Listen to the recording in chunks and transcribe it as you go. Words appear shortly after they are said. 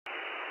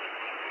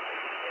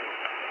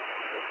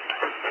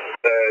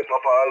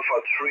Papa Alpha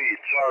 3,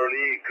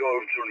 Charlie,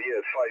 Golf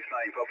Juliet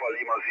 59, Papa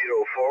Lima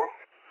 04.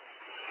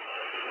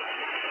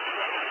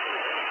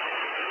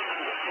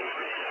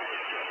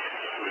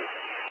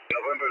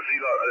 November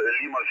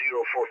Lima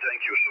 04,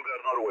 thank you. Sugar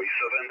Norway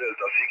 7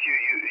 Delta, CQ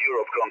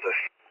Europe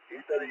contest.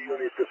 Italy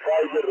Unit 5,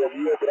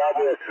 Romeo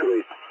Bravo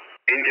X-ray.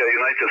 India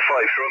United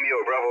 5, Romeo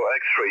Bravo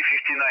X-ray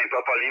 59,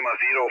 Papa Lima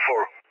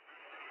 04.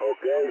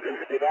 Okay,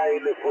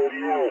 59 for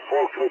you,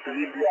 Foxtrot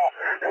India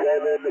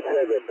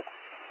 77.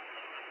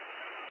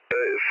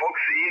 Fox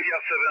India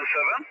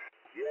 77?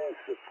 Yes.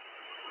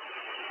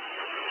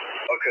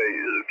 Okay,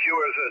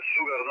 QRZ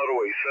Sugar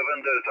Norway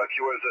 7 Delta,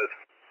 QRZ.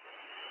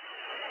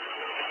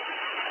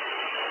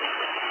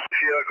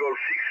 Sierra Golf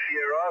 6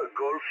 Sierra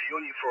Golf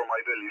Uniform,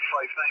 I believe,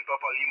 59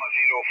 Papa Lima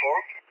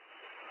 04.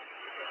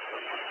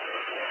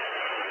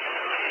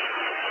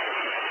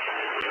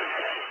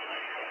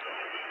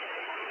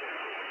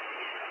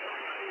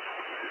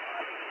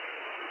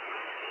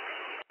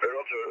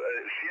 Roger,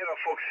 Sierra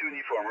Fox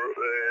Uniform,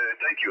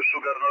 thank you,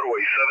 Sugar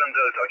Norway 7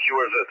 Delta,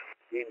 QRZ.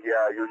 India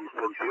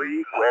Uniform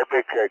 3,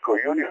 Quebec Echo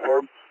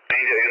Uniform.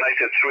 India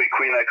United 3,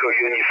 Queen Echo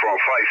Uniform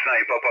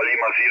 59 Papa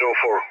Lima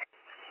 04.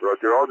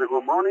 Roger, Roger,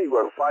 good morning,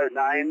 we're 59,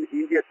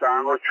 India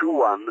Tango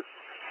 21.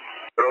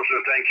 Roger,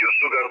 thank you,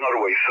 Sugar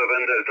Norway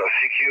 7 Delta,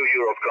 CQ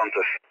Europe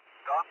contest.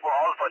 Tango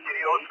Alpha 3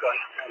 Oscar.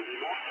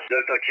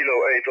 Delta Kilo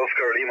 8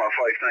 Oscar Lima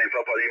 59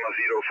 Papa Lima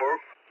 04.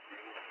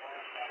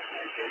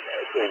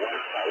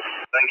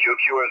 Thank you,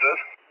 QRZ.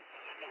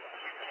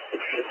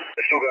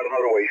 Sugar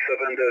Norway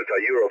 7 Delta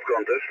Europe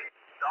contest.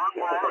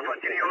 Tango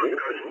Alpha 3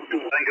 Oscar.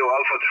 Tango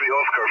Alpha 3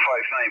 Oscar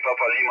 59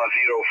 Papa Lima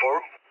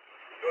 04.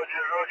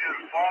 Roger, Roger,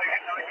 59,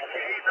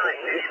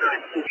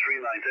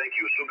 39, thank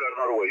you, Sugar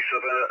Norway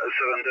 7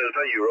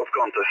 Delta Europe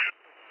contest.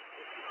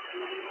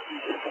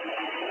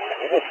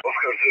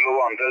 Oscar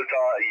 01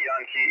 Delta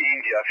Yankee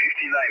India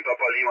 59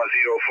 Papa Lima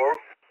 04.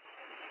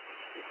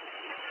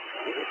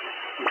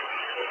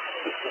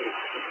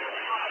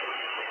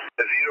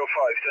 05,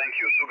 thank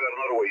you, Sugar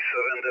Norway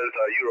 7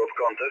 Delta Europe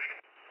contest.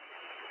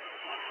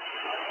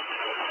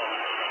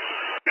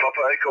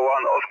 Papa Echo 1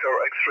 Oscar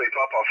X-ray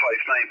Papa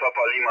 59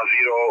 Papa Lima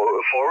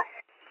 04.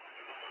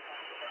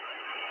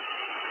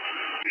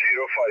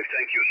 05,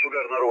 thank you,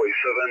 Sugar Norway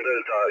 7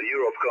 Delta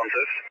Europe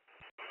contest.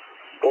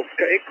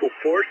 Oscar Echo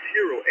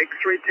 40,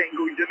 X-ray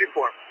Tango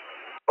Uniform.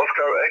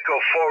 Oscar Echo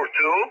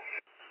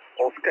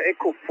 42. Oscar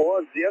Echo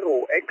 40,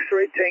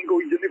 X-ray Tango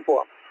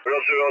Uniform.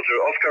 Roger, Roger,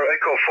 Oscar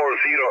Echo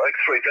 40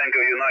 X-ray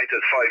Tango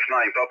United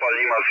 59 Papa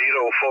Lima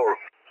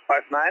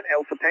 04. 59,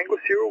 Alpha Tango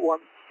 01.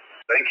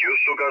 Thank you,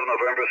 Sugar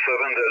November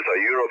 7 Delta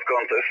Europe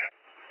contest.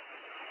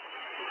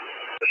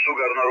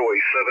 Sugar Norway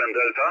 7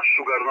 Delta,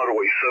 Sugar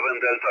Norway 7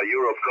 Delta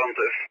Europe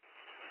contest.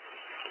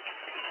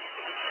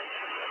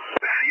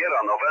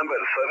 Sierra November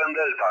 7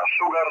 Delta,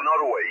 Sugar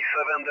Norway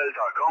 7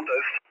 Delta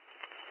contest.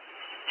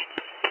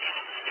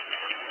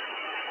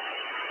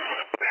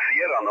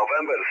 Sierra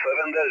November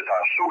 7 Delta,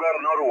 Sugar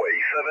Norway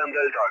 7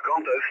 Delta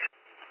contest.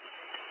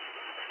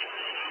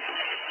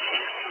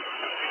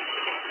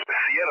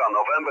 Sierra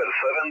November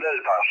 7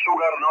 Delta,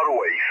 Sugar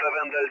Norway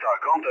 7 Delta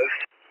contest.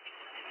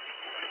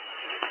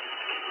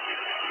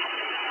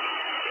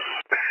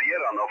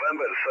 Sierra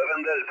November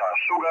 7 Delta,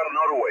 Sugar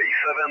Norway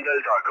 7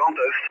 Delta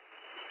contest.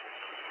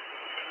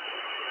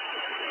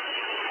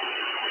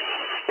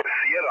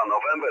 Sierra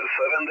November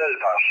 7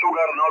 Delta,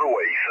 Sugar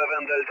Norway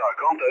 7 Delta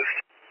contest.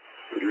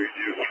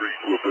 Radio 3,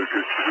 Quebec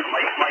X-ray.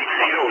 Mike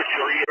 0,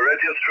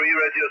 Radio 3,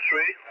 Radio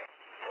 3.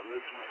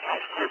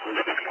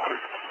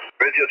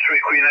 Radio 3,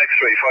 Queen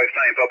X-ray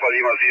 59 Papa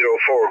Lima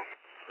 04.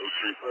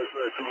 Okay,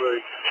 59, too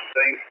late.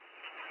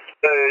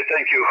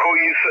 Thank you. Who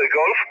is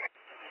Golf?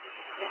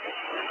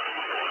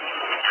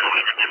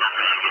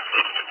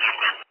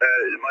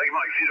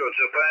 Mike 0,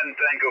 Japan,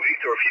 Tango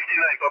Victor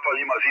 59 Papa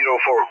Lima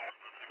 04.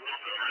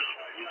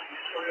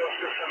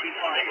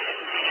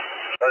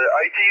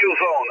 ITU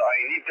zone, I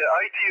need the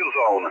ITU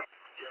zone.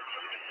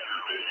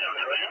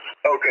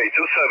 Okay,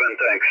 27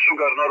 thanks.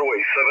 Sugar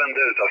Norway 7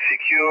 Delta,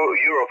 CQ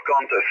Europe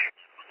contest.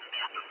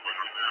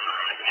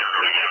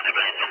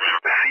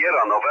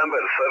 Sierra November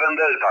 7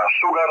 Delta,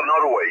 Sugar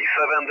Norway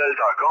 7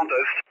 Delta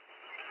contest.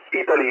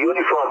 Italy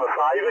Uniform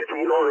 5,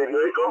 Kilo Radio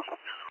Echo.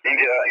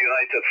 India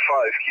United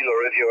 5 Kilo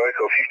Radio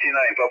Echo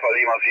 59 Papa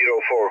Lima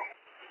 04.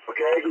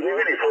 Okay, good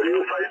evening for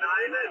you, 59,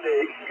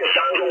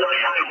 Tango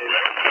 19.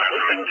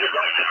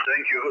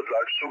 Thank you, good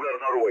luck. Sugar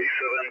Norway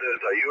 7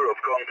 Delta Europe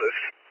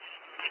contest.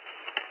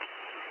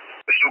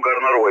 Sugar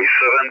Norway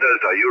 7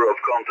 Delta Europe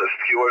contest,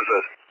 QRZ.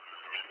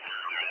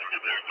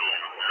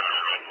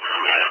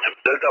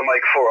 Delta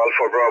Mike 4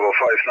 Alpha Bravo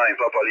 59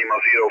 Papa Lima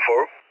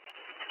 04.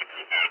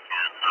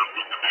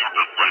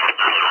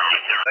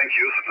 Thank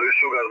you,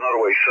 Sugar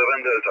Norway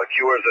 7 Delta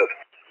QRZ.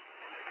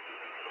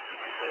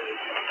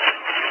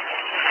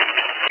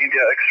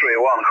 India X-ray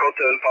 1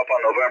 Hotel Papa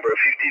November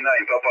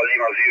 59 Papa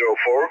Lima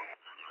 04.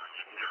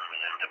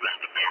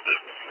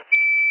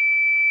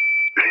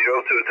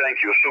 02, thank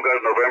you, Sugar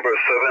November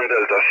 7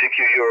 Delta CQ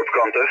Europe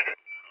contest.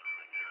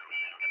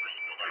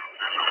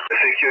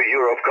 SQ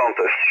Europe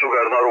contest,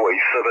 Sugar Norway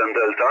 7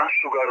 Delta,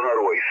 Sugar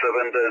Norway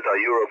 7 Delta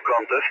Europe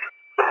contest.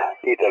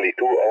 Italy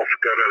 2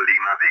 Oscar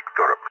Lima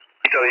Victor.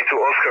 Italy 2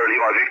 Oscar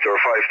Lima Victor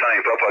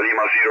 5-9 Papa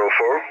Lima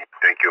 04.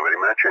 Thank you very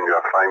much, and you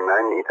are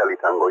 5-9 Italy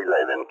Tango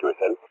 11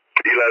 QSL.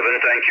 11,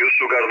 thank you,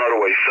 Sugar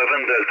Norway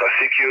 7 Delta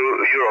CQ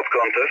Europe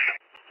contest.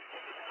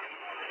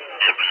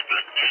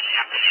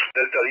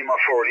 Delta Lima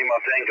 4 Lima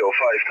Tango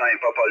 5-9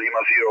 Papa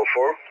Lima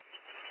 04.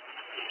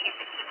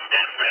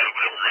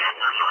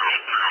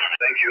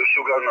 Thank you,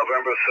 Sugar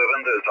November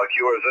 7 Delta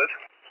QRZ.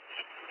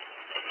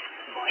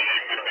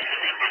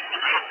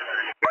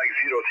 Mike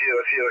 0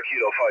 Sierra Sierra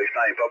Kilo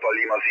 5-9 Papa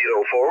Lima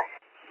 04.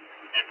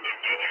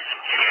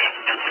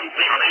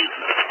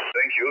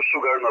 Thank you,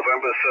 Sugar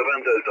November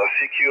 7 Delta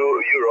CQ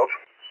Europe.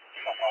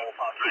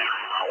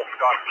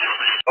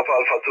 Papa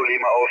Alpha 2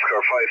 Lima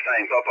Oscar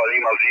 5-9 Papa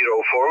Lima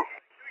 04.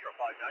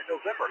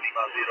 November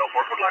Lima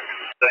 04. Good luck.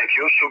 Thank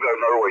you, Sugar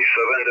Norway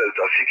 7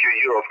 Delta CQ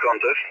Europe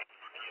contest.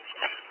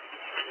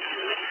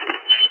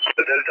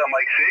 Delta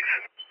Mike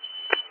 6.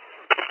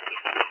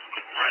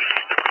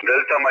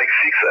 Delta Mike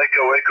 6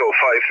 Echo Echo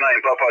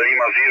 5-9 Papa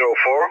Lima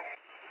 04.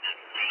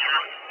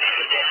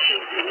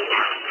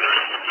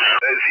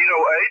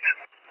 08.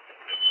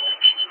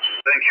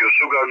 Thank you,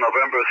 Sugar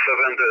November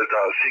 7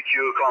 Delta CQ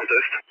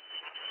contest.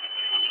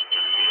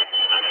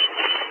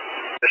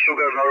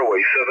 Sugar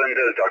Norway 7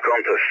 Delta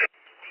contest.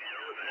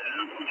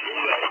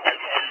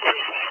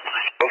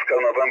 Oscar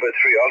November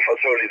 3 Alpha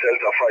Charlie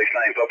Delta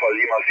 5-9 Papa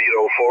Lima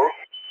 04.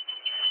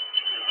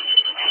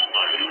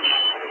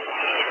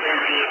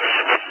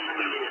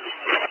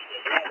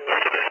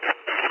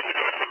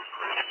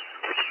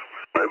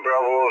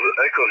 Bravo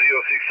Echo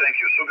 06, thank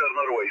you, Sugar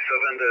Norway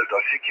 7 Delta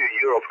CQ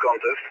Europe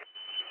contest.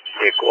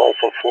 Echo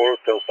Alpha 4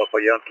 Hotel Papa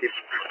Yankee.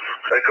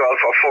 Echo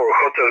Alpha 4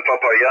 Hotel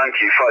Papa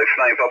Yankee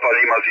 5-9 Papa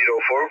Lima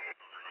 04.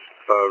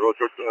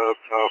 Roger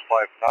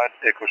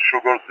 5-9 Echo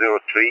Sugar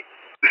 03.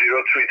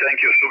 03,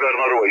 thank you, Sugar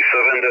Norway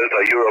 7 Delta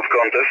Europe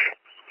contest.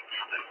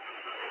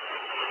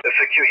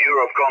 SQ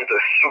Europe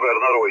contest, Sugar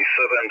Norway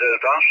 7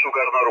 Delta,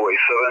 Sugar Norway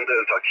 7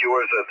 Delta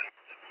QRZ.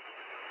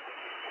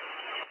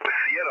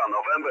 Sierra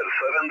November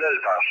 7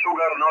 Delta,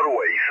 Sugar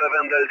Norway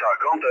 7 Delta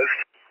contest.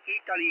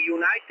 Italy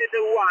United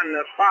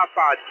 1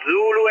 Papa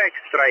Zulu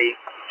X-ray.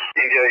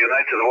 India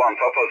United 1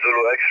 Papa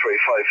Zulu X-ray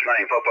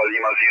 5-9 Papa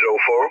Lima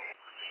 04.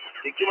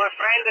 Thank you, my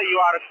friend. You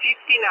are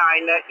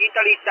 59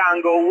 Italy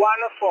Tango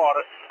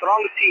 1-4.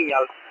 Strong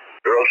signal.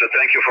 Roger,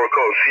 thank you for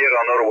call.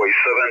 Sierra Norway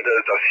 7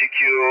 Delta CQ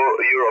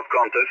Europe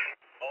contest.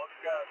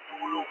 Oscar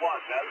Zulu 1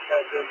 Alpha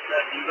Delta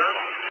Lima.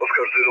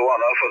 Oscar Zulu 1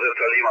 Alpha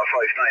Delta Lima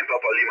 5-9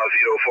 Papa Lima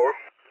 04.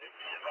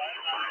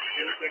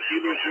 Delta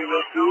Kilo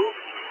 02.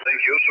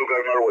 Thank you, Sugar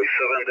Norway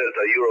 7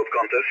 Delta Europe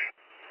contest.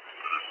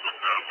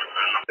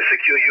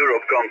 SQ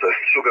Europe contest,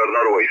 Sugar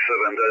Norway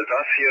 7 Delta,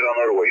 Sierra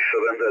Norway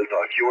 7 Delta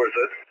QRZ.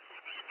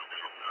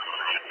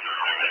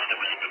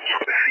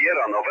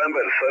 Sierra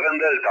November 7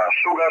 Delta,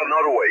 Sugar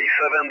Norway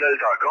 7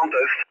 Delta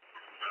contest.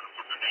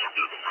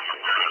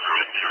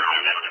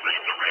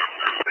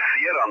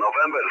 Sierra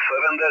November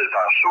 7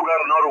 Delta,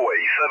 Sugar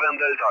Norway 7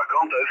 Delta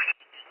contest.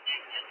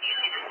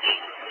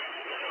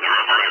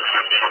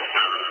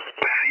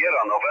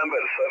 Sierra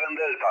November 7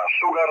 Delta,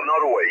 Sugar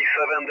Norway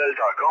 7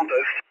 Delta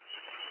contest.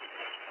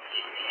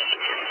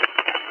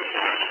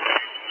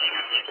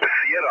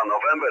 Sierra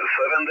November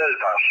 7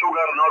 Delta,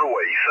 Sugar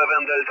Norway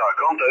 7 Delta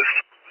contest.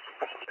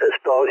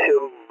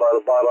 108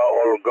 Barbara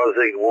Olga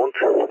Zygmunt.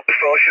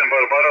 108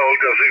 Barbara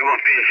Olga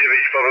Zygmunt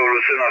 59 Paweł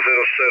Lucyna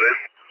 04.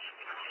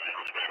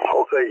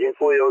 Okej,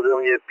 dziękuję ode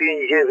mnie.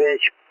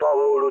 59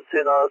 Paweł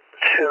Lucyna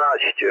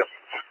 13.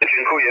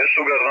 Dziękuję,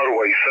 Sugar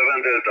Norway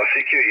 7 Delta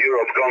CQ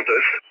Europe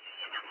contest.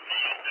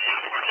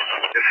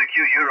 CQ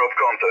Europe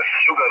contest,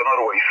 Sugar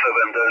Norway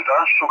 7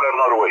 Delta, Sugar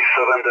Norway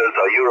 7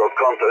 Delta Europe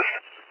contest.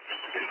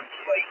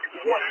 Mike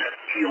 1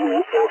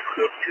 Kilo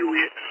Oscar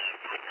Juliet.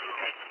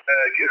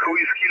 Who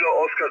is Kilo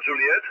Oscar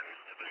Juliet?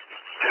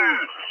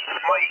 2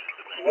 Mike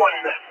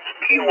 1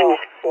 Kilo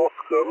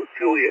Oscar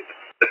Juliet.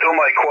 2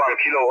 Mike 1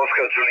 Kilo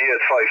Oscar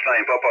Juliet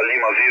 59 Papa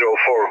Lima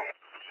 04.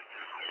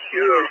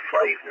 You're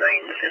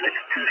 59 and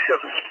it's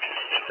 27.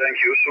 Thank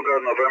you, Sugar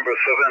November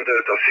 7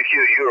 Delta CQ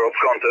Europe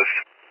contest.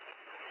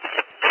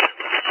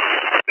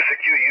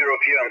 CQ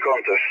European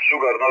contest,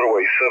 Sugar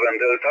Norway 7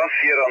 Delta,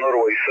 Sierra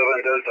Norway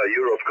 7 Delta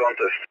Europe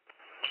contest.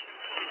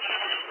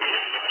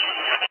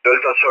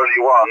 Delta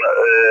Charlie 1,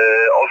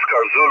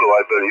 Oscar Zulu,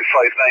 I believe,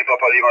 59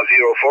 Papa Lima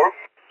 04.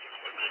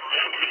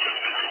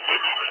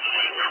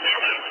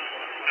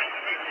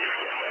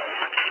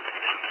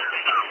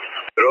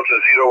 Roger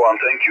 01,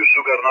 thank you,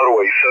 Sugar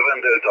Norway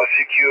 7 Delta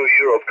CQ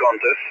Europe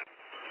contest.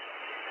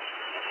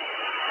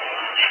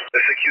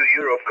 SQ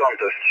Europe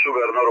contest,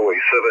 Sugar Norway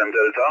 7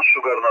 Delta,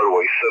 Sugar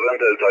Norway 7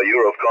 Delta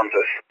Europe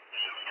contest.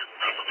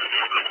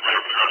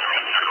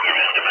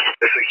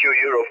 SQ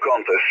Europe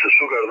contest,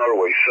 Sugar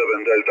Norway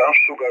 7 Delta,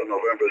 Sugar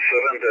November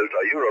 7 Delta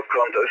Europe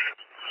contest.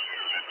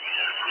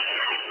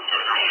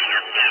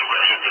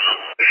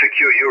 SQ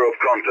Europe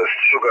contest,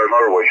 Sugar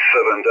Norway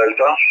 7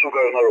 Delta,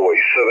 Sugar Norway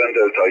 7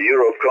 Delta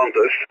Europe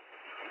contest.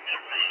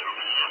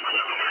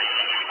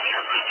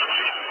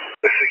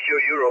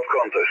 Secure Europe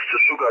contest,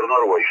 Sugar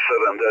Norway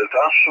 7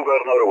 Delta, Sugar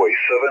Norway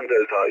 7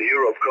 Delta,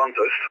 Europe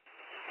contest.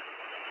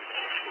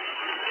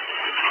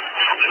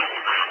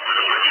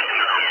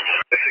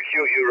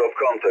 Secure Europe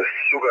contest,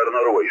 Sugar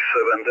Norway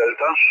 7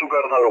 Delta,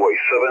 Sugar Norway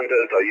 7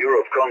 Delta,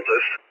 Europe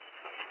contest.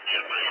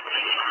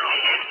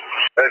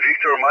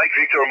 Victor Mike.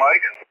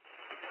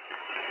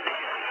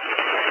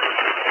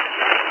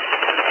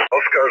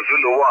 Oscar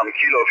Zulu 1,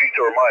 Kilo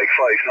Victor Mike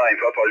 59,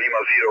 Papa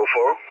Lima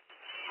 04.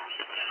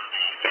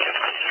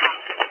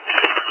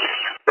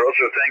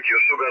 Roger, thank you.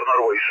 Sugar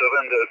Norway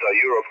 7 Delta,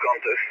 Europe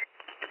contest.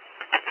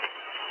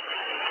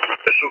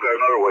 Sugar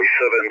Norway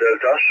 7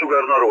 Delta,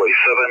 Sugar Norway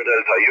 7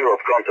 Delta,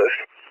 Europe contest.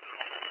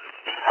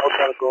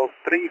 Hotel Golf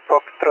 3,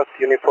 Foxtrot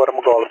Uniform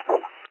Golf.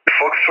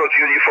 Foxtrot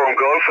Uniform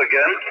Golf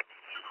again.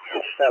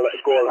 Hotel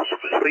Golf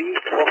 3,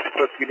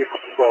 Foxtrot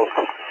Uniform Golf.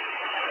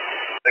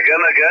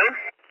 Again.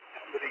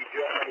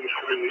 Germany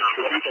 3,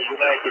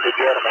 United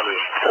Germany.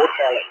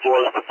 Hotel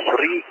Golf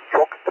 3,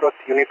 Foxtrot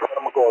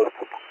Uniform Golf.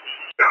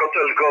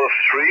 Hotel Golf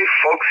 3,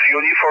 Fox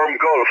Uniform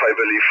Golf, I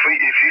believe.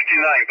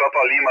 59,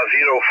 Papa Lima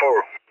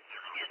 04.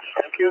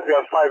 Thank you,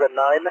 05 and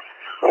 9.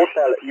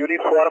 Hotel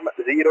Uniform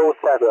 07.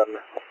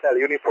 Hotel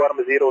Uniform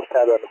 07.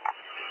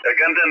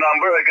 Again the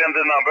number.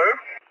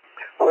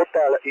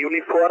 Hotel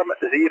Uniform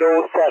 07.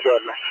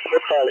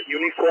 Hotel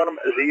Uniform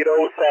 07.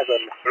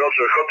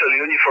 Roger, Hotel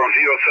Uniform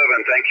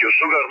 07, thank you.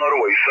 Sugar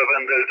Norway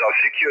 7 Delta,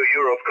 Secure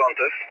Europe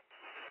contest.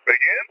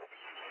 Again?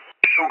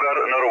 Sugar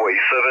Norway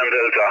 7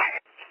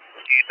 Delta.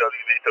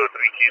 Italy Victor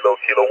 3 Kilo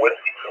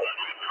Whiskey.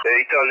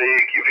 Italy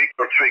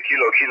Victor 3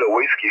 Kilo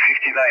Whiskey,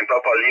 59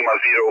 Papa Lima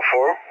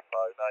 04.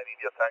 59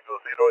 India Tango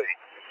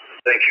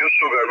 08. Thank you.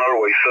 Sugar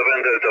Norway 7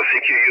 Delta,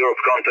 Secure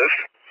Europe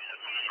contest.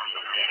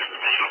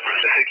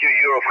 Secure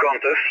Europe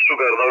contest,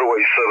 Sugar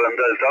Norway 7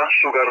 Delta,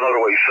 Sugar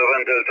Norway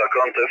 7 Delta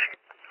contest.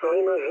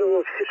 Lima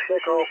Zulu 6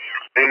 Echo.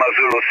 Lima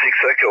Zulu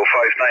 6 Echo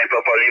 59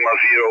 Papa Lima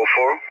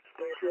 04.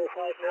 Thank you,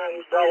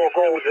 59 Bravo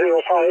Go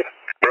 05.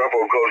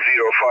 Bravo Go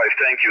 05,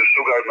 thank you.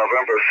 Sugar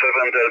November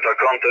 7 Delta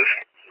contest.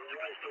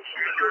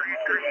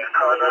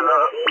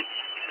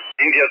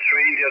 India 3.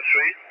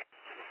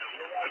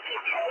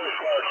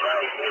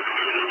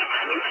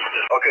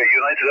 Okay,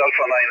 United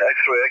Alpha 9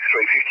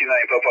 X-ray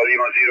 59 Papa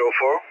Lima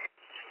 04.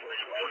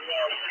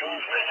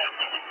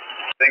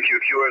 Thank you,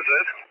 QRZ.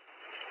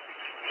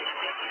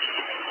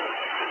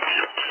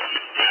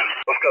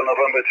 Oscar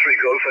November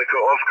 3 Golf Echo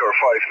Oscar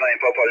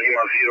 59 Papa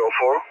Lima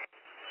 04.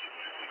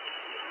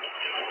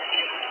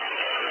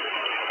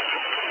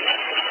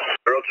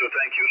 Roger,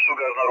 thank you.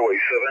 Sugar Norway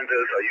 7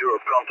 Delta,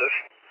 Europe contest.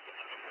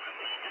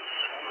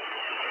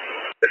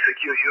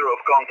 Secure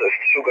Europe contest,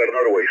 Sugar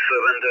Norway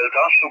 7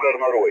 Delta, Sugar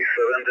Norway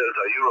 7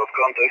 Delta, Europe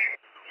contest.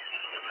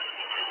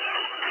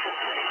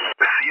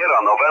 Sierra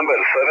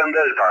November 7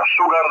 Delta,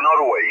 Sugar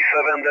Norway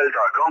 7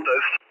 Delta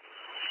contest.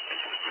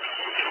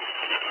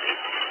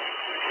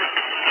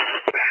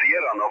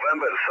 Sierra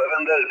November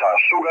 7 Delta,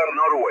 Sugar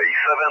Norway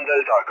 7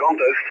 Delta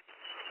contest.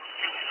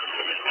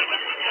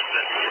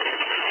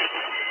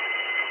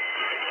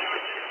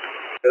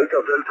 Delta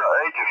 8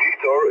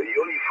 Victor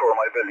Uniform,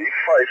 I believe,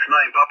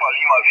 59 Papa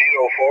Lima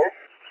 04.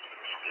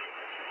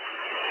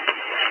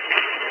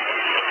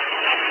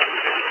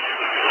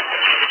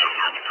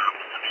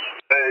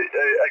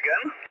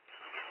 Again?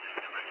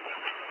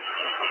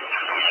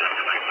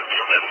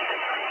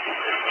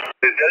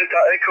 Delta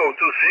Echo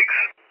 26.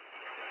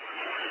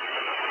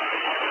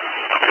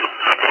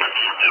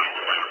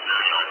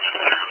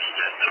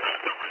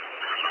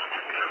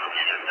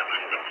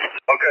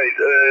 Okay,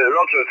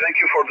 Roger, thank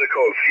you for the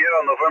call.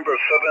 Sierra November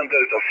 7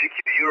 Delta,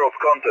 Secure Europe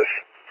contest.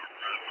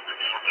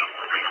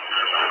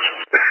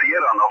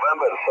 Sierra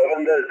November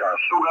 7 Delta,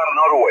 Sugar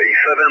Norway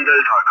 7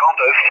 Delta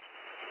contest.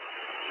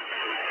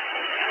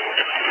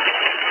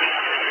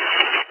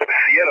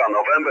 Sierra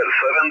November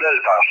 7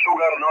 Delta,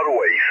 Sugar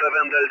Norway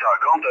 7 Delta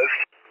contest.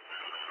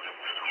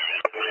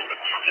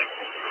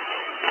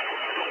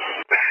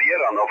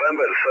 Sierra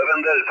November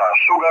 7 Delta,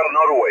 Sugar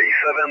Norway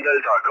 7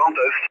 Delta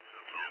contest.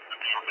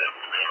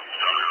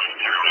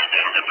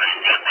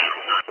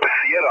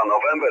 Sierra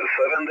November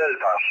 7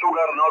 Delta,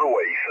 Sugar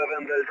Norway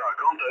 7 Delta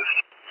contest.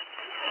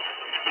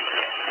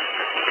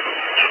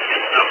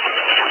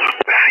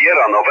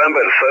 Sierra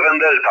November 7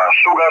 Delta,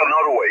 Sugar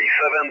Norway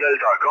 7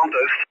 Delta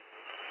contest.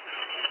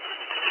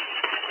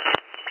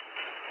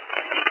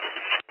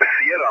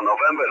 Sierra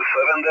November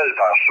 7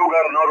 Delta,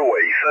 Sugar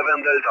Norway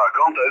 7 Delta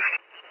contest.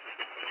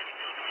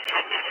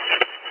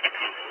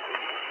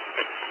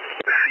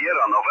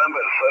 Sierra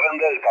November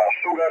 7 Delta,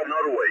 Sugar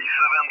Norway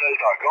 7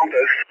 Delta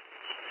contest.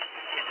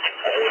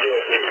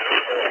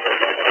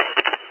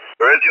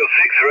 Radio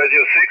 6.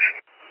 Radio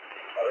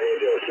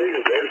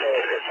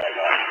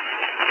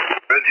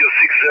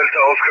 6 Delta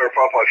Oscar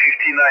Papa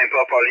 59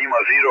 Papa Lima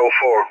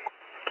 04.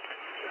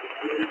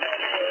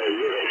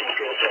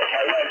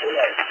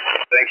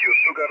 Thank you.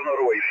 Sugar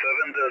Norway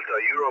 7 Delta,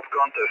 Europe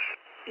contest.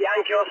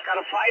 Yankee Oscar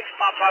 5,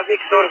 Papa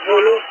Victor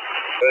Zulu.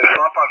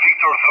 Papa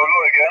Victor Zulu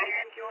again.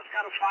 Yankee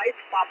Oscar 5,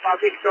 Papa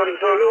Victor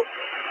Zulu.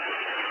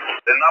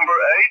 The number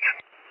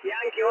 8.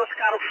 Yankee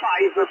Oscar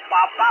 5,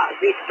 Papa,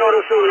 Victor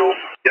Zulu.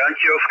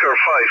 Yankee Oscar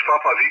 5,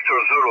 Papa Victor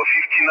Zulu,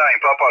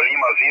 59, Papa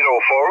Lima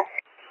 04.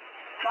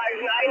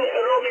 59,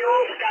 Romeo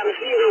Oscar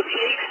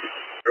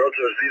 06.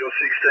 Roger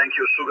 06, thank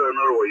you, Sugar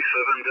Norway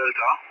 7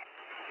 Delta.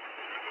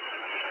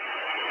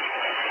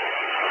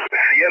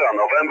 Sierra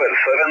November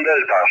 7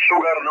 Delta,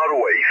 Sugar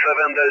Norway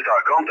 7 Delta,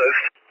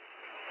 contest.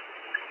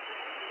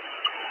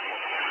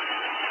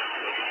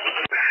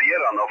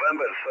 Sierra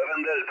November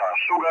 7 Delta,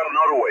 Sugar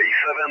Norway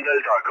 7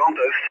 Delta,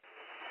 contest.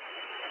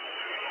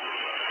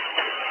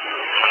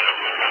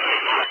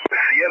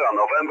 Sierra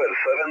November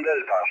 7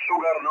 Delta,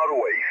 Sugar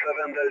Norway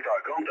 7 Delta,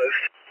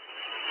 contest.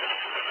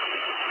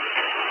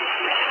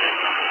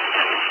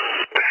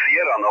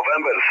 Sierra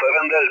November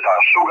 7 Delta,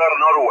 Sugar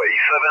Norway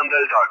 7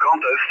 Delta,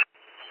 contest.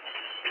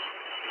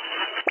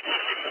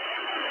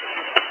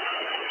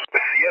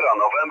 Sierra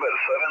November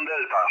 7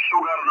 Delta,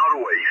 Sugar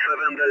Norway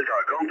 7 Delta,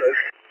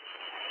 contest.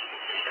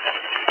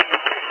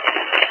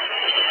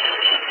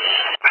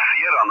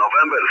 Sierra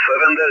November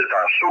 7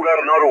 Delta, Sugar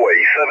Norway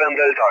 7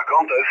 Delta,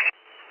 contest.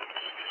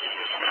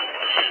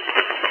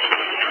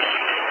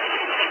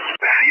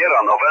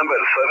 Sierra November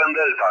 7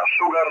 Delta,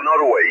 Sugar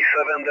Norway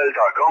 7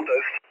 Delta,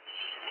 contest.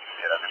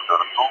 Sierra Victor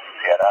 2,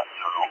 Sierra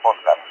Zulu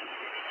Oscar.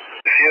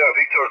 Sierra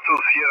Victor 2,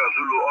 Sierra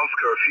Zulu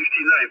Oscar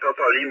 59,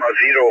 Papa Lima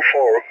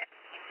 04.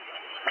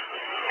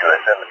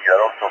 USL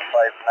Sierra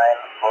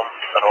 259, Golf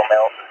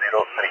Romeo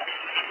 03.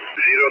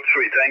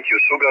 03, thank you,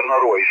 Sugar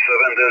Norway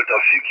 7 Delta,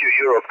 CQ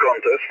Europe,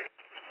 contest.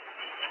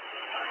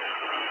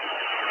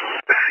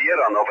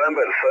 Sierra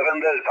November 7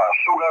 Delta,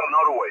 Sugar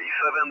Norway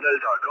 7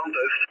 Delta,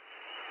 contest.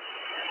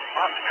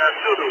 Oscar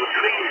Zulu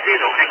 30,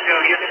 Echo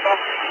Uniform.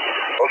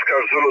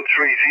 Oscar Zulu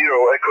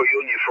 30, Echo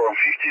Uniform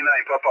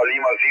 59, Papa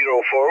Lima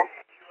 04.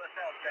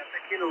 QSL Delta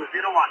Kilo 01.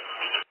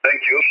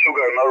 Thank you,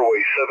 Sugar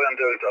Norway 7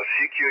 Delta,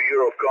 CQ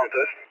Europe,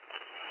 contest.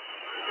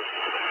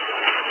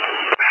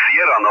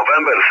 Sierra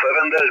November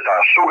 7 Delta,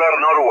 Sugar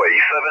Norway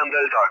 7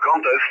 Delta,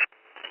 contest.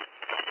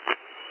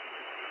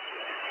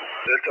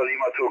 Delta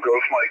Lima 2,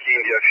 Golf Mike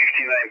India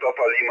 59,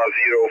 Papa Lima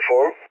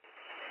 04.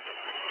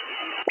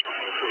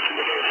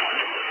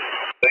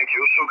 Thank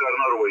you, Sugar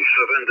Norway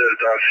 7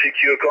 Delta,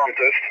 CQ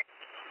contest.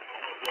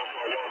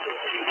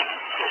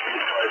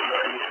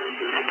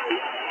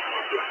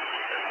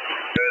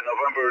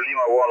 November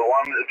Lima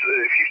 11,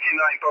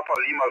 59, Papa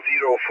Lima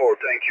 04,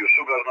 thank you,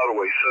 Sugar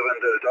Norway 7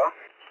 Delta.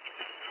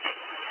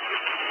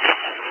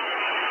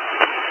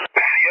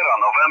 Sierra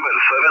November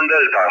 7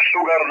 Delta,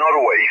 Sugar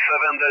Norway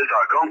 7 Delta,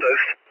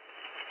 contest.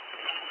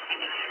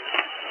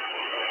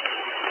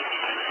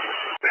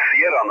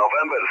 Sierra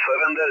November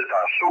 7 Delta,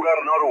 Sugar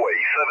Norway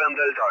 7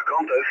 Delta,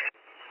 contest.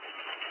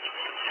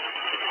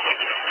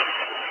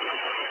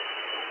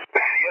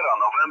 Sierra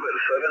November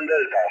 7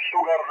 Delta,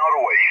 Sugar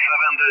Norway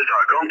 7 Delta,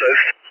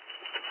 contest.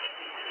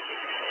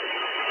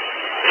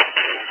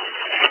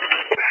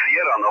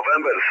 Sierra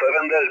November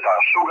 7 Delta,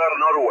 Sugar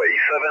Norway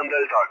 7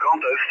 Delta,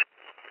 contest.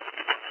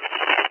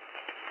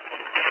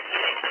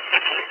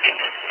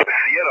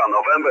 Sierra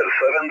November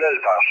 7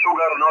 Delta,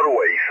 Sugar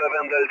Norway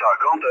 7 Delta,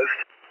 contest.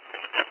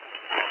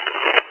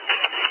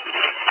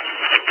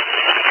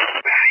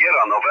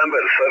 Sierra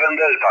November 7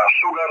 Delta,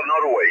 Sugar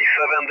Norway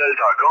 7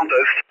 Delta,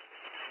 contest.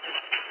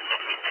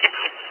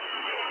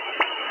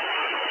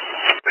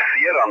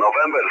 Sierra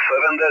November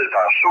 7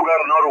 Delta,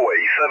 Sugar Norway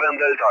 7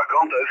 Delta,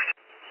 contest.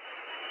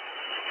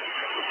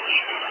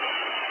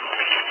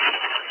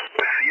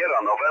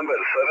 Sierra November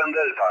 7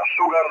 Delta,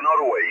 Sugar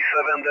Norway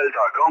 7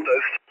 Delta,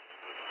 contest.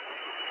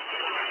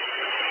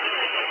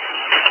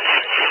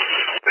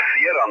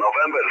 Sierra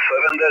November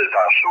 7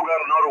 Delta,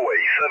 Sugar Norway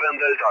 7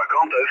 Delta,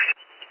 contest.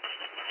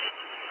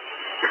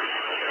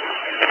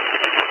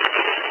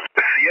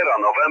 Sierra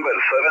November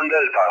 7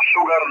 Delta,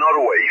 Sugar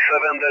Norway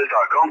 7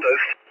 Delta,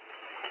 contest.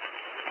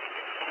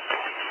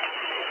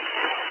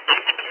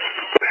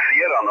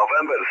 Sierra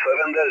November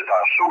 7 Delta,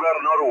 Sugar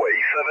Norway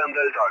 7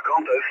 Delta,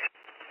 contest.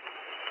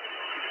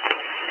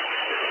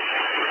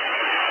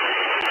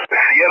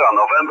 Sierra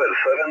November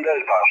 7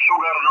 Delta,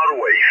 Sugar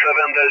Norway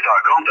 7 Delta,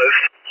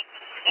 contest.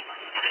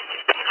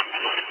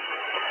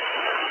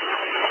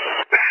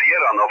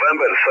 Sierra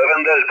November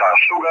 7 Delta,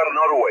 Sugar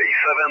Norway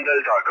 7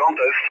 Delta,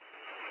 contest.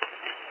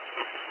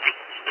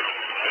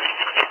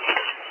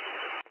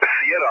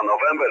 Sierra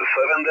November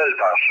 7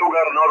 Delta,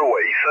 Sugar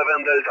Norway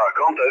 7 Delta,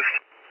 contest.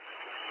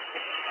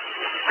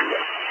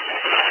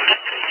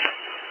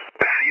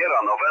 Sierra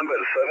November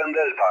 7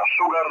 Delta,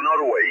 Sugar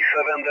Norway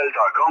 7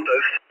 Delta,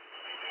 contest.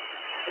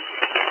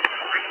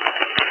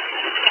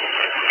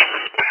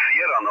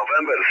 Sierra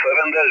November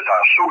 7 Delta,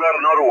 Sugar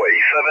Norway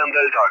 7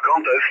 Delta,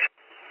 contest.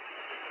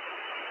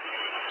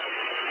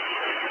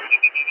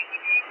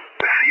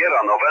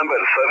 Sierra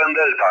November 7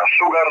 Delta,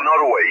 Sugar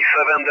Norway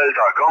 7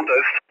 Delta,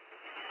 contest.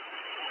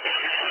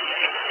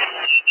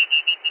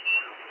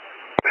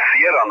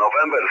 Sierra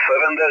November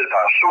 7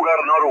 Delta, Sugar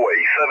Norway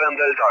 7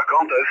 Delta,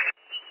 contest.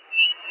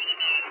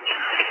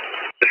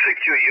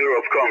 Secure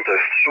Europe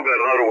contest, Sugar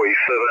Norway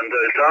 7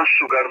 Delta,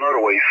 Sugar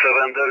Norway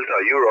 7 Delta,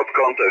 Europe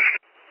contest.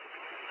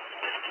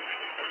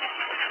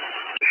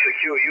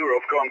 Secure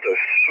Europe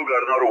contest,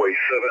 Sugar Norway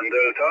 7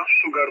 Delta,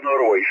 Sugar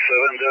Norway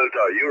 7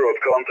 Delta, Europe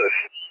contest.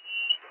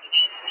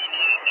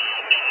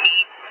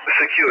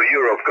 Secure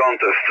Europe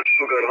contest,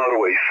 Sugar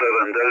Norway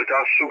 7 Delta,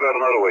 Sugar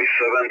Norway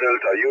 7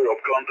 Delta,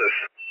 Europe contest.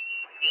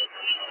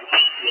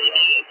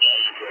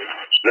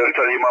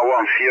 Delta Lima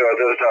 1, Sierra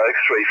Delta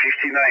X-ray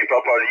 59,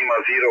 Papa Lima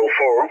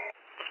 04.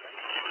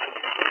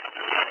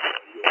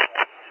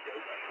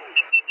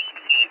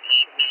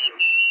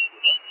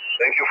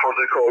 Thank you for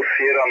the call,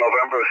 Sierra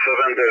November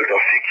 7 Delta,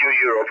 Secure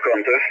Europe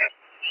contest.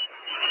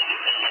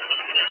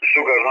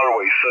 Sugar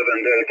Norway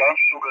 7 Delta,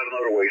 Sugar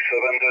Norway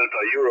 7 Delta,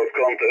 Europe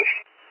contest.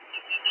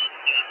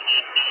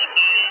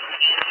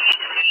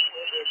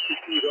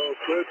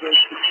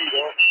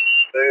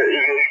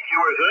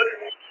 QRZ?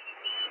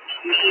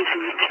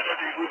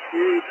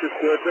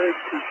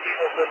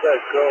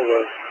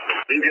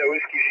 India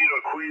Whiskey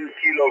 0 Queen,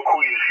 Kilo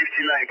Queen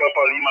 59,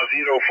 Papa Lima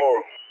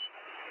 04.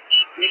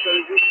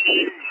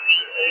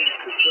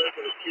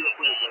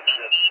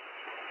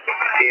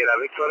 Sierra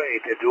Victor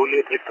 8,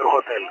 Juliet Victor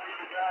Hotel.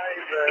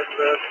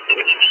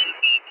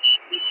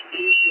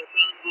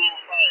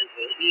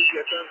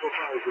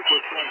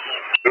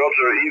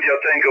 Roger, India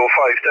Tango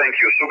 5, thank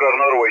you. Sugar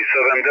Norway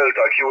 7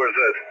 Delta, QRZ.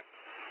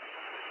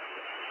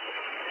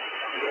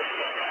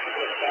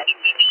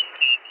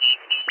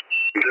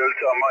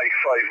 Delta Mike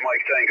 5,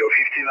 Mike Tango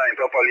 59,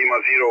 Papa Lima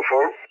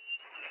 04.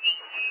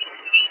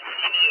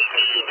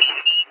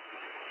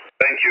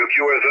 Thank you,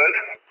 QRZ.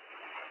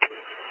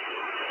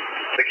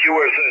 The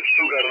QRZ,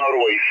 Sugar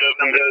Norway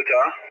 7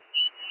 Delta.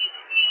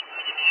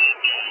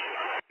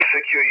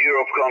 Secure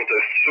Europe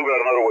contest, Sugar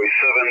Norway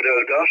 7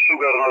 Delta,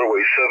 Sugar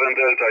Norway 7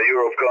 Delta,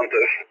 Europe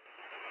contest.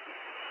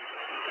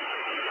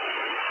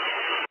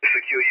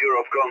 Secure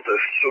Europe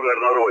contest, Sugar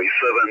Norway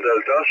 7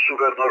 Delta,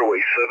 Sugar Norway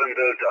 7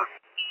 Delta.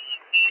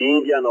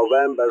 India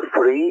November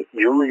 3,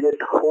 Juliet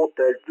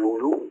Hotel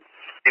Zulu.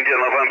 India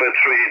November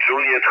 3,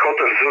 Juliet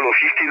Hotel Zulu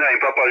 59,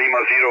 Papa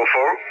Lima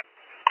 04.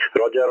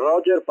 Roger,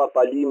 Roger,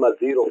 Papa Lima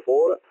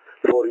 04,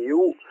 for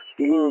you,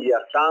 India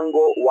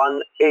Tango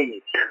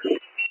 18.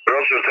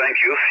 Roger, thank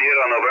you.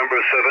 Sierra November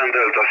 7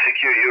 Delta,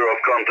 Secure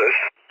Europe contest.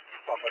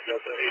 Papa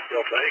Delta 8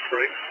 Delta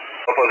X-ray.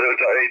 Papa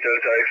Delta 8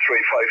 Delta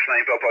X-ray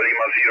 59, Papa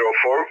Lima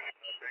 04.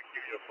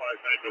 Thank you,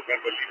 59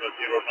 November Lima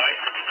 09.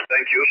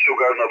 Thank you.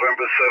 Sugar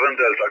November 7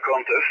 Delta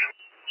contest.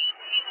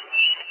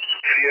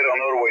 Sierra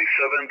Norway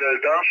 7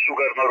 Delta,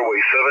 Sugar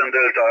Norway 7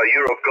 Delta,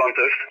 Europe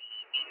contest.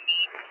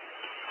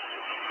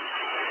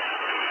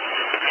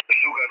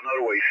 Sugar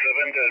Norway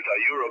 7 Delta,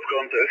 Europe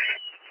contest.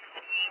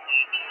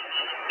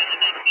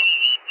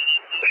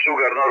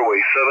 Sugar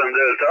Norway 7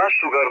 Delta,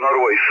 Sugar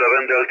Norway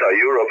 7 Delta,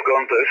 Europe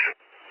contest.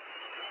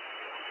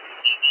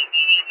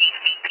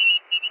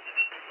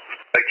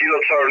 Kilo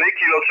Charlie,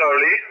 Kilo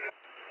Charlie.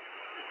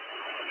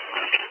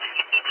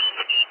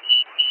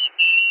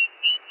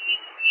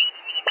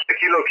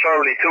 Kilo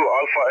Charlie 2,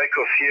 Alpha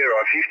Echo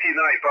Sierra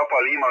 59, Papa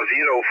Lima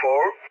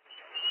 04.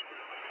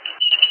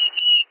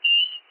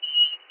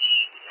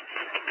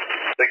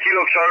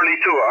 Kilo Charlie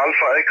 2,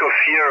 Alpha Echo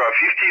Sierra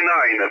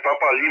 59,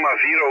 Papa Lima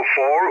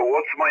 04.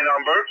 What's my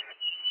number?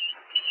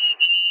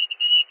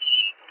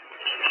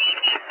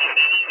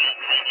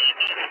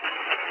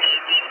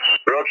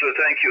 Roger,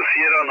 thank you.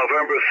 Sierra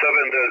November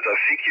 7 Delta,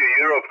 CQ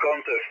Europe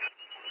contest.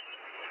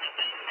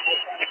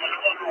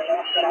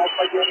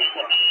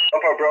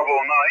 Papa Bravo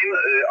 9,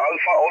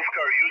 Alpha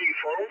Oscar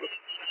Uniform.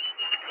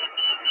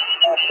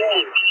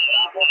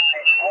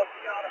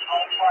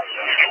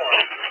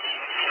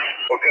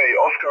 Okay,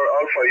 Oscar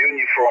Alpha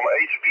Uniform,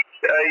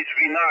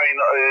 HB9,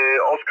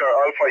 Oscar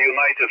Alpha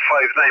United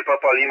 59,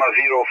 Papa Lima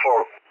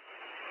 04.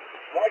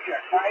 Roger,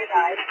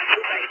 59.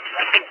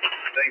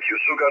 Thank you.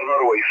 Sugar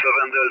Norway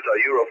 7 Delta,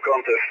 Europe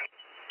contest.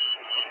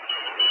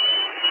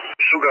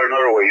 Sugar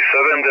Norway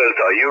 7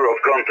 Delta,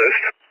 Europe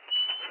contest.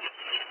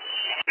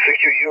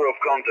 Secure Europe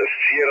contest,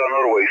 Sierra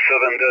Norway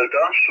 7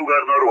 Delta,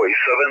 Sugar Norway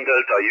 7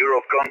 Delta,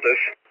 Europe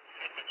contest.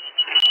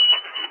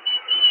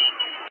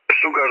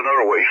 Sugar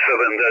Norway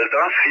 7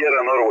 Delta,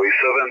 Sierra Norway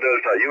 7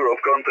 Delta, Europe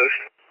contest.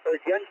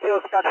 Yankee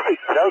Oscar 6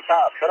 Delta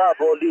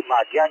Bravo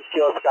Lima, Yankee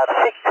Oscar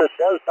 6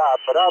 Delta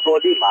Bravo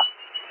Lima.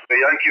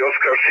 Yankee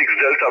Oscar 6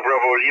 Delta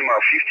Bravo Lima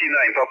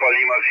 59, Papa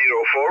Lima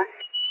 04.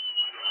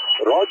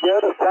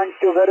 Roger, thank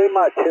you very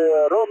much.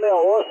 Romeo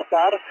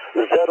Oscar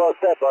 07,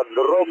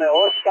 Romeo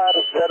Oscar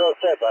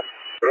 07.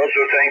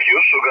 Roger, thank you.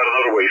 Sugar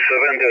Norway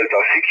 7 Delta,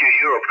 CQ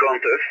Europe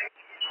contest.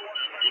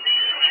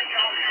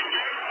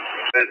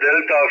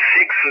 Delta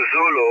 6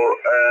 Zulu,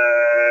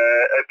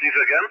 please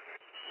again.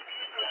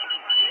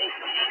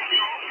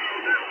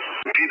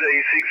 PDA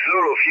 6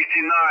 Zulu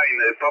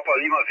 59, Papa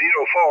Lima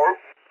 04.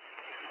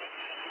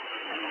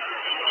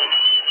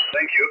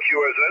 Thank you,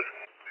 QRZ.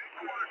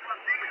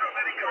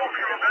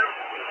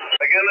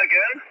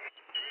 Again.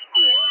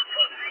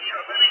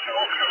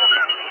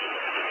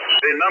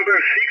 Number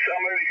 6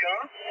 America.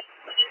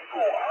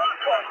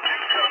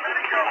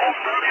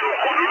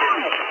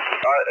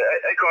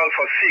 Echo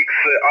Alpha 6,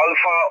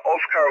 Alpha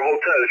Oscar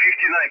Hotel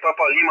 59,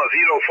 Papa Lima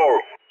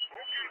 04.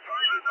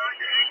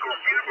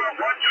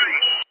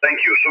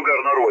 you. Sugar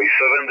Norway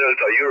 7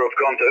 Delta Europe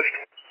contest.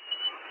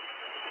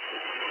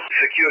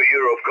 Secure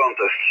Europe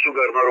contest.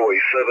 Sugar Norway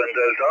 7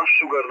 Delta.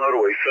 Sugar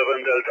Norway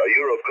 7 Delta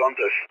Europe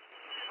contest.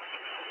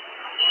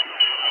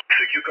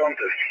 Secure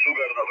contest.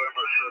 Sugar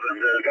November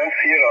 7 Delta.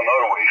 Sierra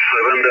Norway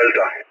 7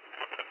 Delta.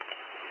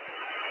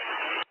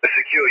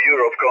 Secure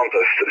Europe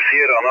contest.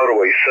 Sierra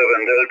Norway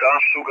 7 Delta.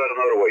 Sugar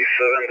Norway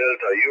 7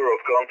 Delta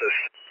Europe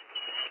contest.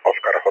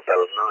 Oscar Hotel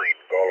 9,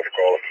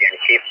 Golf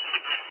Yankee.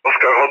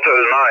 Oscar Hotel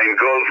 9,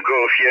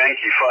 Golf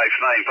Yankee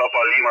 59,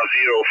 Papa Lima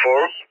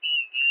 04.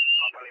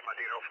 Papa Lima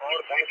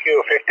 04, thank you.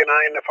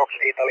 59, Fox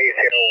Italy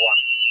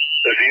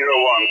 01.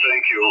 01,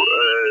 thank you.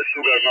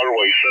 Sugar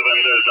Norway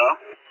 7 Delta.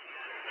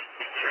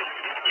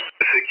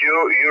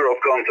 Secure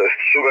Europe contest.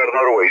 Sugar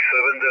Norway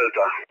 7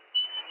 Delta.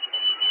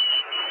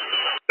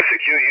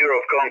 Secure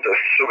Europe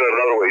contest. Sugar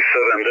Norway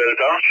 7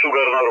 Delta.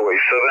 Sugar Norway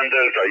 7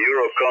 Delta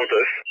Europe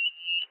contest.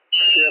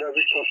 Sierra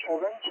Victor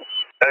 7.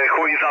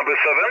 Who is number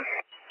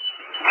 7?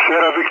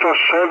 Sierra Victor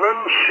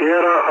 7,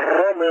 Sierra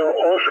Romeo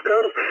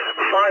Oscar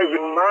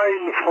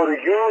 59 for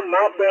you,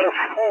 number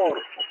 4.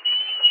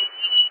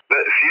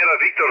 Sierra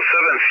Victor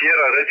 7,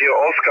 Sierra Radio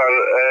Oscar,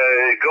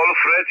 Golf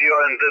Radio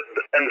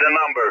and the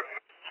number.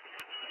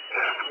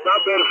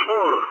 Number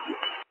 4.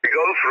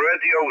 Golf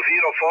Radio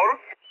 04.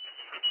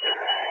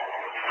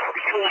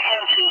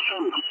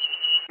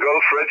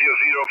 Golf Radio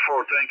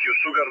 04, thank you.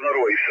 Sugar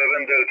Norway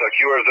 7 Delta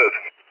QRZ.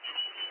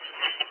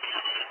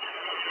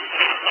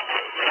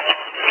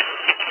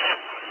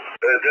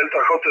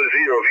 Delta Hotel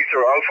 0,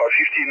 Victor Alpha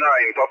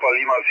 59, Papa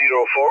Lima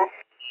 04.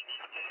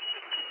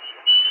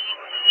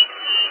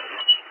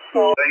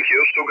 Thank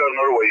you. Sugar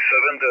Norway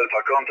 7 Delta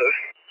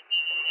contest.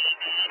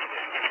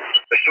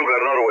 Sugar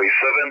Norway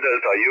 7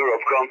 Delta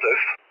Europe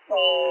contest.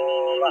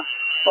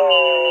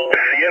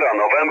 Sierra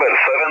November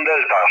 7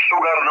 Delta.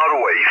 Sugar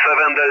Norway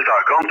 7 Delta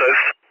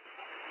contest.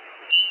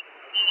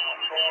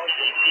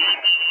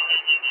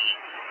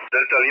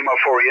 Delta Lima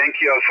 4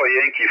 Yankee Alpha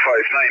Yankee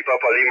 59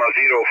 Papa Lima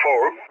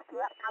 04.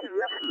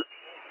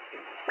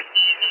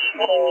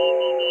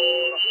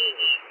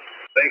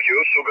 Thank you.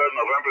 Sugar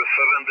November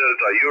 7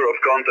 Delta Europe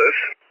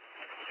contest.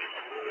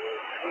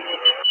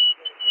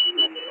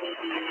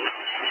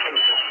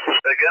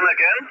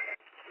 Again.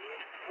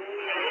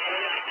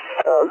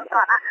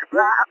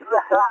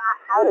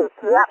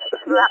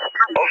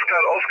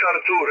 Oscar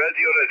 2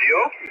 Radio.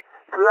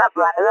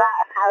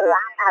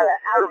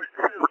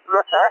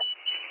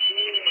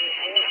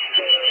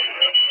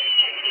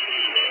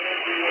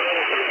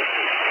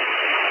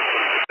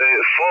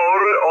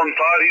 4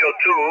 Ontario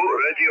 2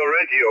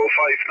 Radio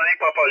 59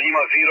 Papa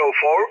Lima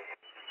 04.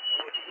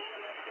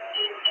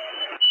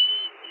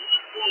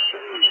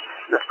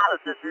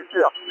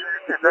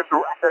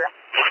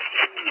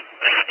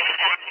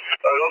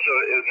 Roger,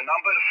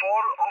 number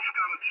 4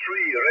 Oscar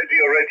 3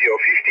 Radio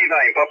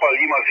 59 Papa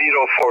Lima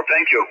 04,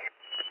 thank you.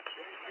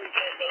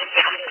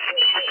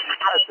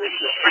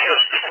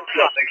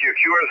 Thank you.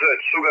 QRZ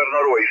Sugar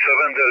Norway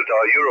 7 Delta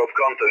Europe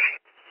contest.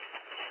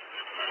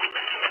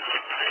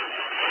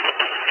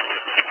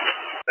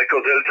 Echo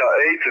Delta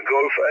 8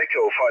 Golf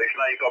Echo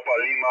 59 Papa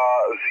Lima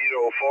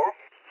 04.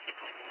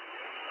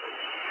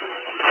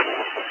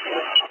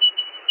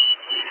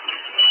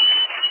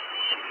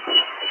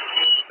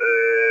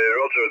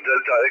 Roger,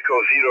 Delta Echo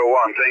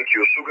 01, thank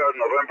you. Sugar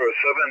November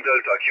 7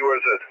 Delta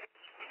QRZ.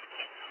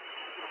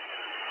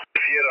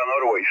 Sierra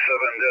Norway 7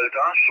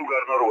 Delta,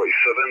 Sugar Norway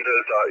 7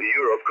 Delta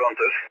Europe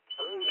contest.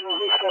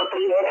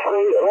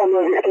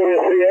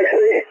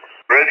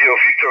 Radio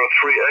Victor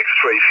 3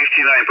 X-Ray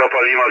 59 Papa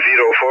Lima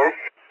 04.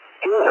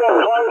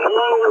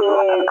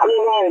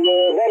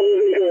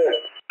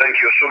 Thank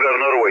you. Sugar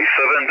Norway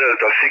 7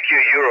 Delta,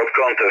 Secure Europe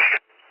contest.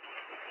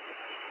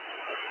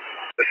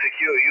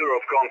 Secure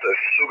Europe contest.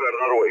 Sugar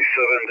Norway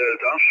 7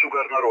 Delta,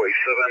 Sugar Norway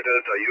 7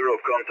 Delta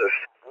Europe contest.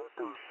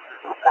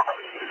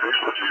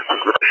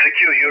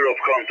 Secure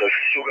Europe contest.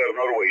 Sugar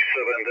Norway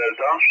 7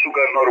 Delta,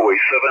 Sugar Norway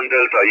 7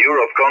 Delta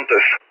Europe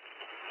contest.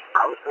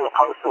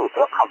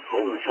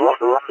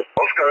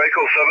 Oscar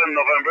Echo 7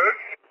 November.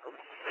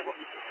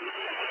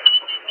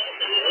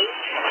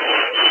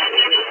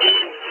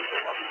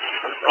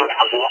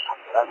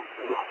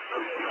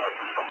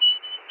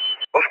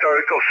 Oscar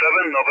Echo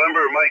 7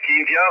 November Mike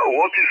India.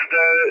 What is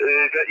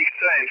the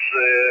exchange?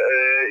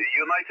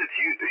 United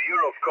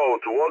Europe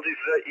code. What is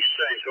the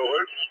exchange?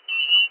 Over.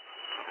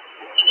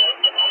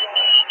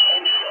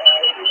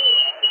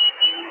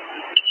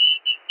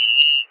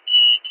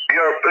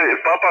 Your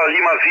Papa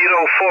Lima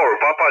 04.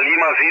 Papa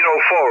Lima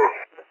 04.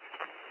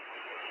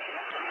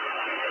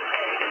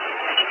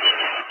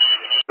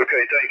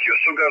 Okay, thank you.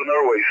 Sugar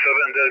Norway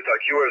 7 Delta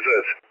QRZ.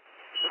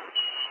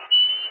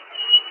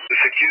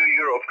 Secure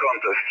Europe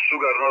contest.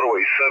 Sugar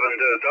Norway 7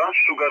 Delta.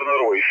 Sugar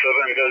Norway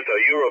 7 Delta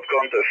Europe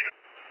contest.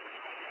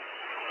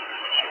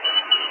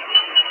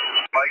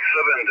 Mike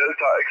 7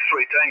 Delta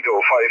X-Ray Tango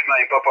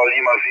 59 Papa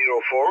Lima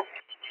 04.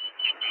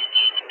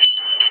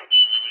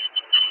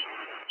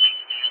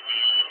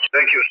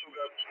 Thank you.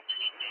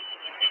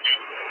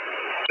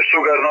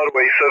 Sugar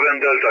Norway 7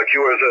 Delta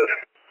QRZ.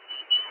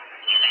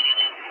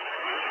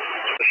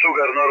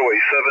 Sugar Norway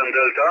 7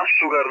 Delta,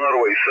 Sugar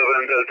Norway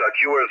 7 Delta,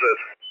 QRZ.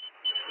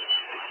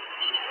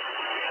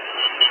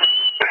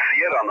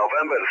 Sierra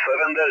November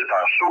 7 Delta,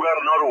 Sugar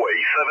Norway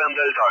 7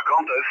 Delta,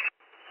 contest.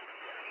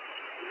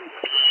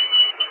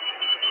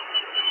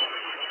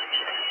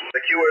 The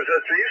QRZ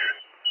please.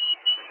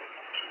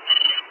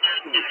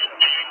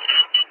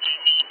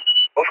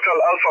 Oscar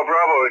Alpha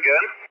Bravo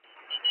again.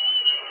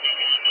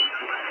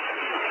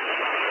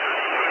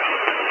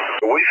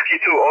 Whiskey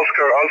 2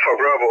 Oscar Alpha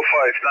Bravo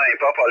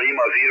 59 Papa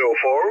Lima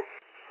 04.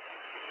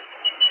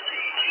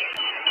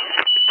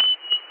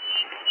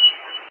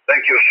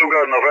 Thank you.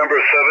 Sugar November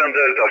 7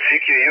 Delta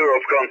CQ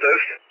Europe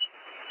contest.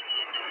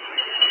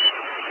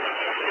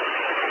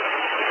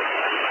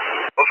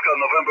 Oscar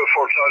November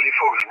 4 Charlie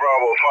Fox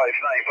Bravo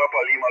 59 Papa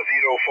Lima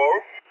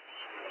 04.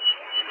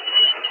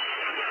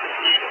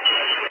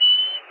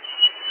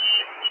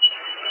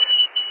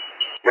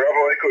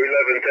 Bravo Echo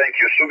 11, thank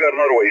you. Sugar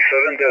Norway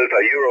 7 Delta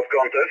Europe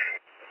contest.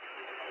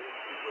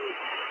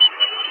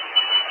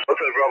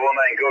 Hotel Bravo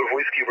 9 Golf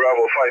Whiskey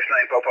Bravo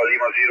 59 Papa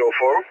Lima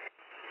 04.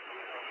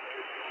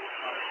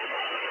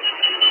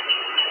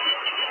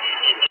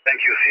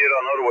 Thank you. Sierra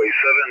Norway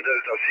 7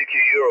 Delta CQ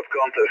Europe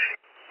contest.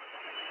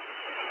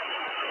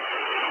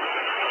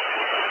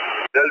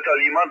 Delta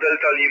Lima,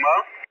 Delta Lima.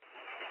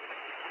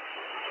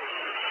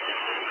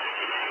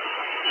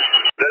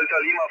 Delta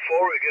Lima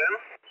 4 again.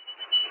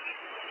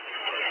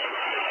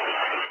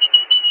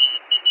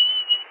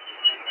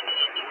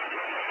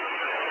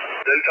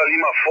 Delta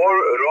Lima 4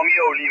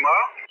 Romeo Lima.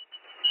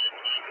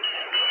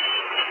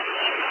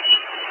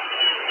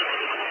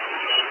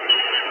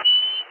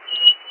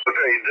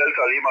 Okay,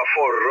 Delta Lima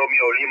 4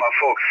 Romeo Lima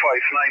Fox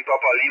 59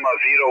 Papa Lima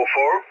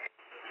 04.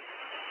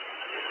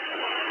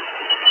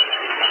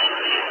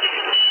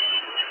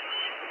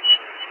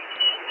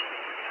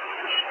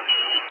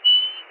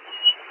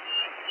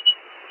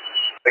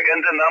 Again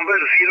the number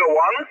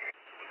 01.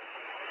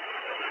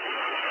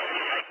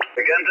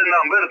 Again the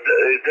number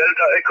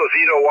Delta Echo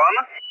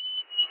 01.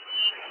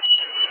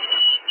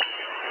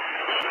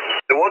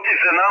 What is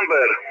the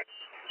number?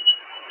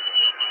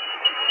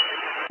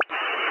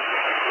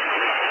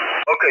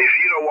 Okay,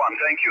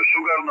 01, thank you.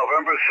 Sugar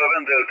November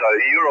 7 Delta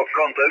Europe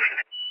contest.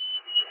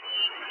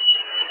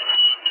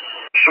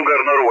 Sugar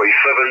Norway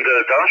 7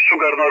 Delta,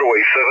 Sugar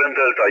Norway 7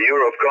 Delta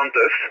Europe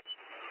contest.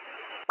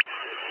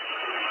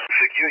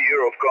 Secure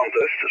Europe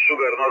contest,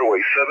 Sugar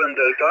Norway 7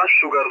 Delta,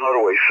 Sugar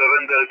Norway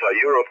 7 Delta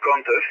Europe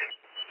contest.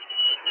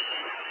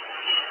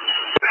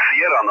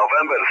 Sierra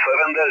November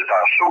 7 Delta,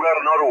 Sugar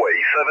Norway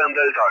 7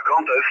 Delta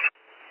contest.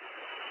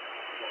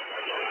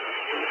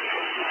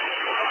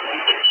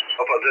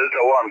 Papa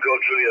Delta 1,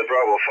 Gold Juliet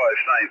Bravo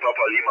 59,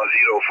 Papa Lima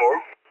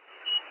 04.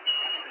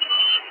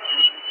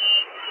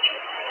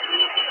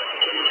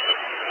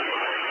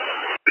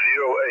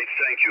 08,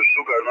 thank you.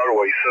 Sugar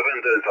Norway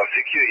 7 Delta,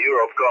 Secure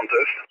Europe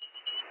contest.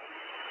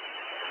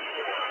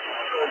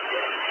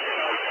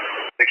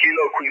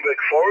 Kilo Quebec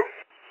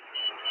 4.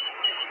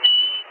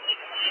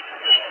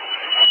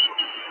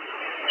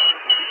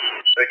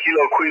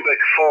 Kilo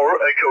Quebec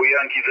 4, Echo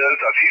Yankee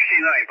Delta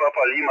 59,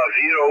 Papa Lima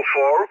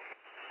 04.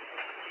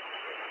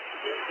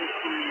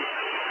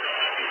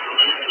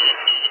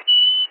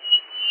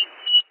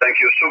 Thank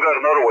you. Sugar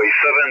Norway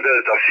 7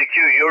 Delta, CQ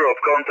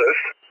Europe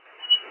contest.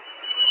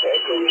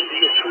 Echo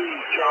India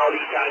 3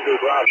 Charlie Tango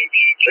Bravo.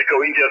 Echo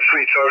India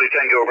 3 Charlie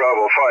Tango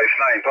Bravo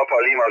 59 Papa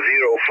Lima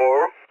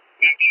 04.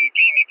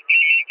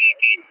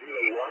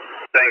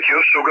 Thank you.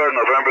 Sugar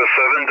November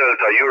 7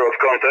 Delta Europe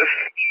contest.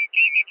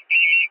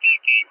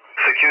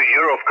 Secure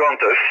Europe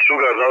contest.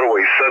 Sugar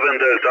Norway 7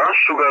 Delta.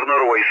 Sugar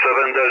Norway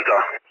 7 Delta.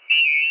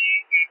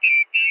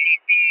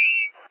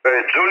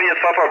 Juliet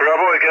Papa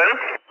Bravo again.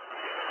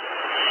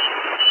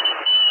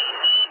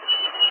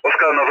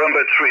 Oscar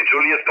November 3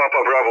 Juliet Papa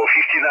Bravo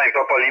 59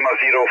 Papa Lima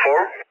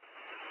 04.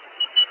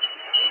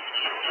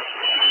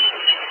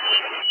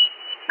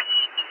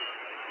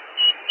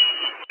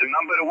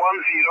 Number 10.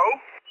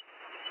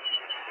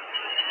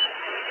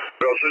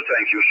 Roger,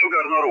 thank you.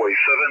 Sugar Norway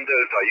 7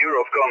 Delta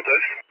Europe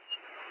contest.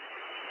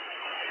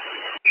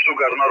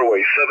 Sugar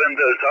Norway 7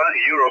 Delta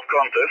Europe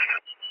contest.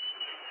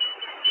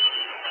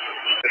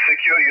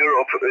 Secure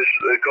Europe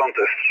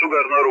contest.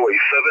 Sugar Norway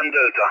 7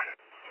 Delta.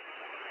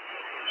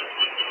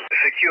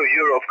 Secure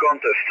Europe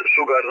contest.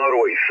 Sugar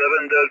Norway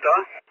 7 Delta.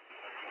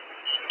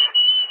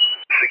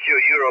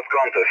 Secure Europe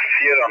contest.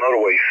 Sierra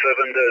Norway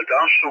 7 Delta.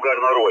 Sugar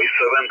Norway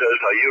 7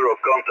 Delta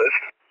Europe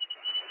contest.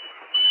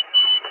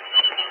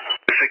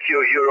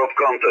 Secure Europe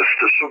contest.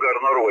 Sugar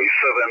Norway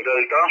 7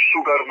 Delta.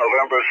 Sugar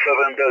November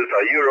 7 Delta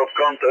Europe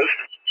contest.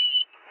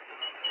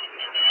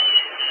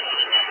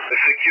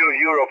 Secure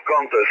Europe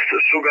contest.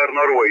 Sugar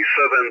Norway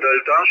 7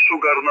 Delta.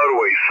 Sugar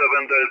Norway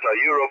 7 Delta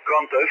Europe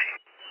contest.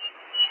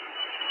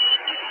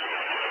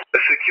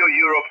 Secure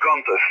Europe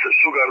contest.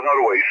 Sugar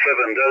Norway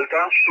 7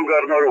 Delta.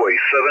 Sugar Norway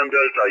 7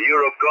 Delta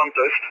Europe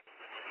contest.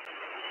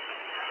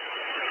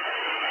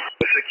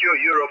 Secure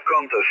Europe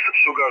contest.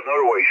 Sugar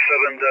Norway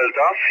 7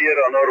 Delta.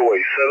 Sierra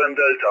Norway 7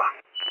 Delta.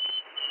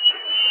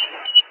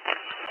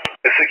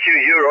 SQ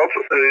Europe,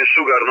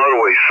 Sugar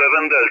Norway,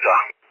 7 Delta.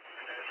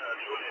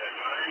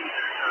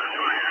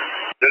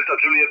 Delta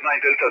Juliet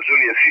 9, Delta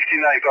Juliet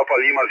 59, Papa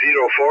Lima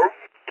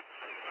 04.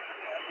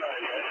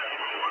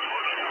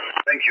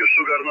 Thank you,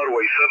 Sugar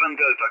Norway, 7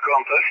 Delta,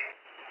 contest.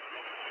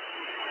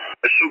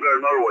 Sugar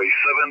Norway,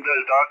 7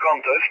 Delta,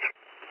 contest.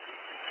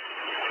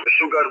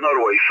 Sugar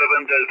Norway,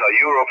 7 Delta,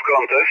 Europe,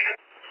 contest.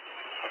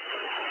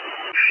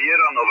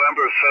 Sierra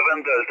November,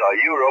 7 Delta,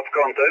 Europe,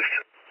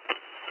 contest.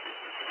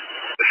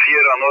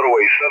 Sierra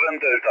Norway, 7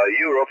 Delta,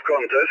 Europe,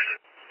 contest.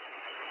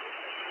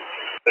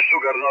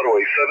 Sugar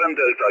Norway, 7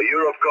 Delta,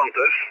 Europe,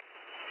 contest.